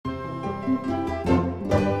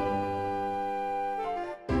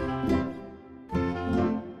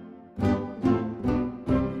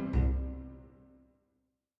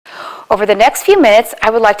Over the next few minutes, I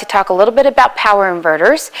would like to talk a little bit about power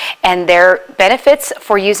inverters and their benefits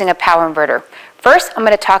for using a power inverter. First, I'm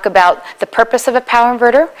going to talk about the purpose of a power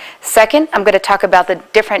inverter. Second, I'm going to talk about the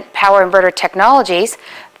different power inverter technologies.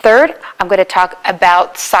 Third, I'm going to talk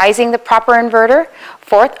about sizing the proper inverter.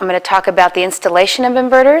 Fourth, I'm going to talk about the installation of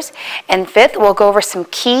inverters. And fifth, we'll go over some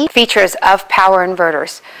key features of power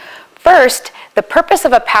inverters. First, the purpose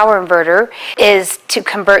of a power inverter is to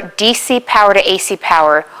convert DC power to AC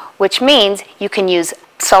power, which means you can use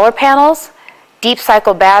solar panels, deep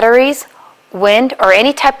cycle batteries, wind, or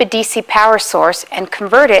any type of DC power source and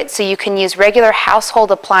convert it so you can use regular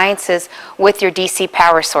household appliances with your DC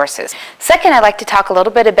power sources. Second, I'd like to talk a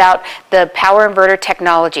little bit about the power inverter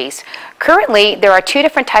technologies. Currently, there are two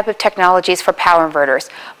different types of technologies for power inverters: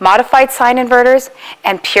 modified sine inverters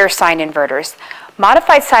and pure sine inverters.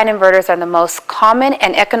 Modified sine inverters are the most common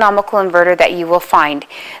and economical inverter that you will find.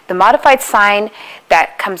 The modified sine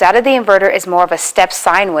that comes out of the inverter is more of a step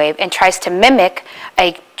sine wave and tries to mimic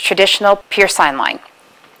a traditional pure sine line.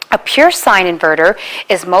 A pure sine inverter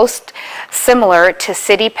is most similar to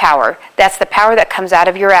city power. That's the power that comes out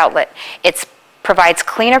of your outlet. It provides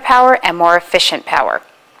cleaner power and more efficient power.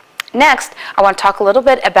 Next, I want to talk a little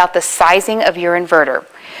bit about the sizing of your inverter.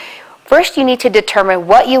 First, you need to determine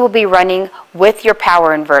what you will be running with your power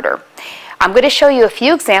inverter. I'm going to show you a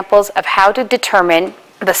few examples of how to determine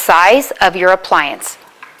the size of your appliance.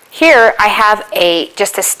 Here I have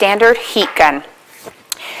just a standard heat gun.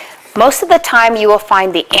 Most of the time you will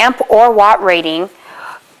find the amp or watt rating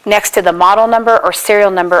next to the model number or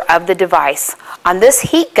serial number of the device. On this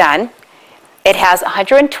heat gun, it has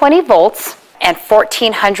 120 volts and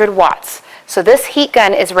 1400 watts. So this heat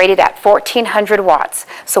gun is rated at 1400 watts.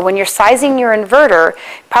 So when you're sizing your inverter,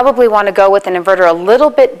 you probably want to go with an inverter a little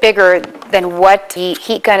bit bigger than what the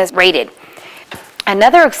heat gun is rated.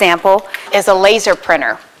 Another example is a laser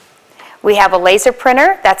printer. We have a laser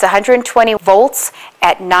printer that's 120 volts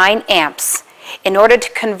at 9 amps. In order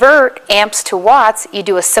to convert amps to watts, you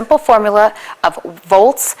do a simple formula of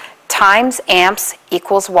volts times amps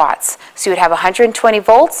equals watts. So you would have 120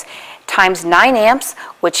 volts times 9 amps,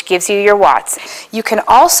 which gives you your watts. You can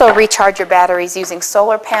also recharge your batteries using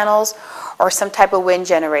solar panels or some type of wind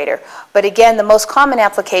generator. But again, the most common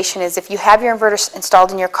application is if you have your inverter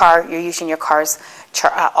installed in your car, you're using your car's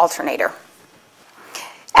alternator.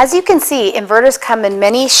 As you can see, inverters come in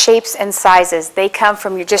many shapes and sizes. They come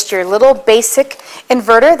from just your little basic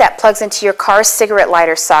inverter that plugs into your car's cigarette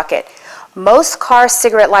lighter socket. Most car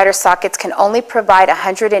cigarette lighter sockets can only provide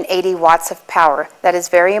 180 watts of power. That is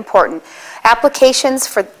very important. Applications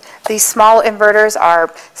for these small inverters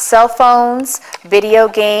are cell phones, video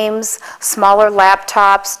games, smaller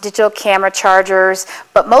laptops, digital camera chargers,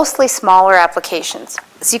 but mostly smaller applications.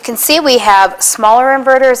 As you can see, we have smaller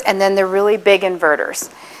inverters and then the really big inverters.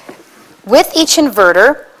 With each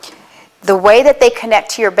inverter, the way that they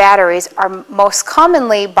connect to your batteries are most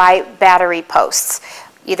commonly by battery posts,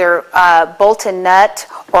 either a bolt and nut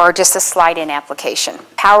or just a slide-in application.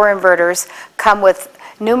 Power inverters come with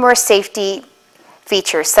numerous safety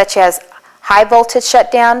features such as high voltage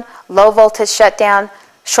shutdown, low voltage shutdown,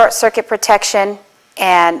 short circuit protection,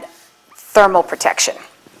 and thermal protection.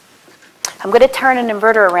 I'm going to turn an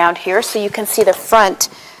inverter around here so you can see the front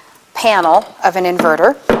panel of an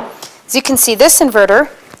inverter. As you can see, this inverter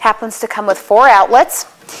happens to come with 4 outlets.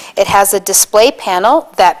 It has a display panel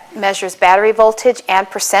that measures battery voltage and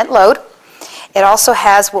percent load. It also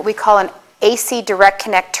has what we call an AC direct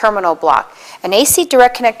connect terminal block. An AC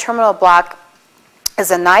direct connect terminal block is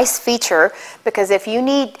a nice feature because if you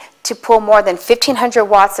need to pull more than 1500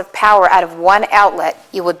 watts of power out of one outlet,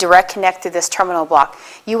 you will direct connect to this terminal block.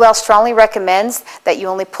 UL strongly recommends that you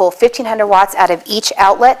only pull 1500 watts out of each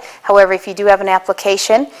outlet. However, if you do have an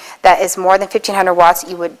application that is more than 1500 watts,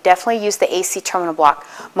 you would definitely use the AC terminal block.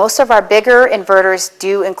 Most of our bigger inverters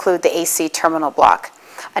do include the AC terminal block.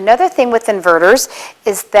 Another thing with inverters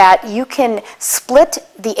is that you can split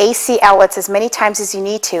the AC outlets as many times as you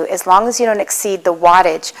need to, as long as you don't exceed the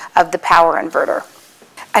wattage of the power inverter.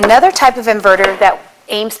 Another type of inverter that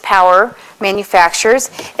Ames Power manufactures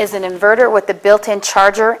is an inverter with a built-in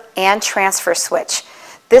charger and transfer switch.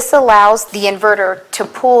 This allows the inverter to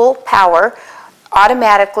pull power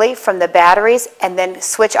automatically from the batteries and then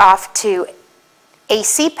switch off to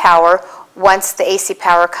AC power once the AC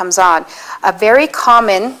power comes on. A very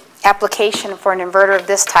common application for an inverter of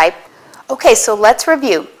this type. Okay, so let's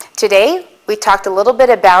review. Today we talked a little bit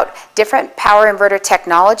about different power inverter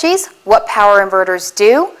technologies, what power inverters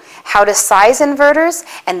do, how to size inverters,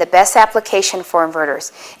 and the best application for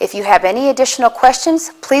inverters. If you have any additional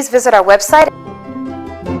questions, please visit our website.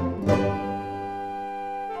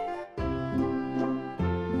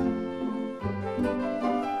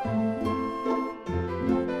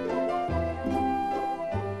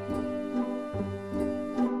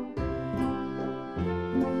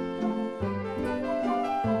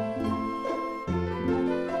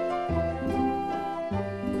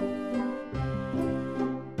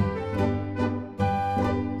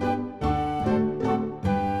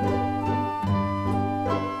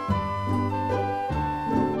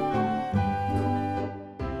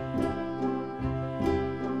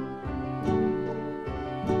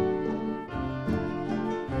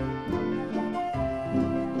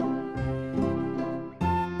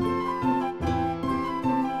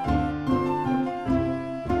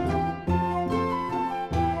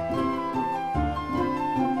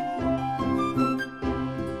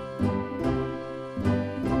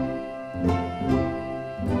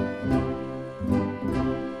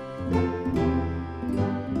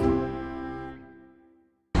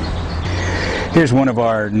 Here's one of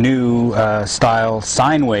our new style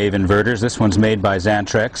sine wave inverters. This one's made by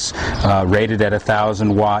Xantrex, rated at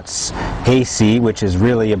 1,000 watts AC, which is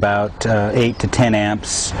really about 8 to 10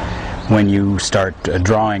 amps when you start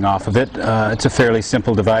drawing off of it. It's a fairly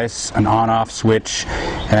simple device, an on-off switch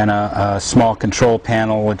and a small control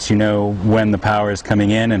panel lets you know when the power is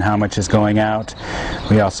coming in and how much is going out.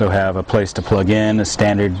 We also have a place to plug in, a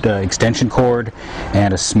standard extension cord,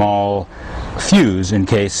 and a small fuse in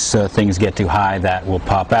case things get too high that will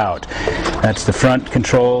pop out. That's the front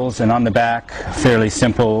controls, and on the back, fairly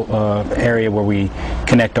simple area where we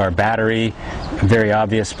connect our battery. Very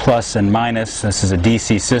obvious plus and minus. This is a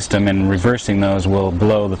DC system, and reversing those will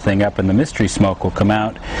blow the thing up and the mystery smoke will come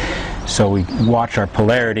out. So we watch our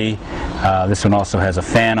polarity. This one also has a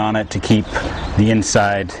fan on it to keep the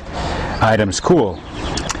inside items cool.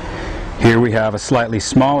 Here we have a slightly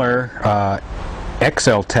smaller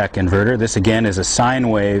XL Tech inverter. This again is a sine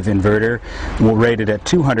wave inverter. We'll rate it at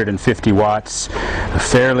 250 watts. A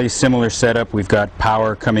fairly similar setup. We've got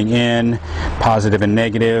power coming in, positive and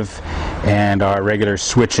negative, and our regular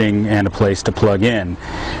switching and a place to plug in.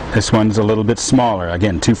 This one's a little bit smaller.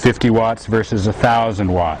 Again, 250 watts versus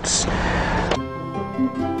 1,000 watts.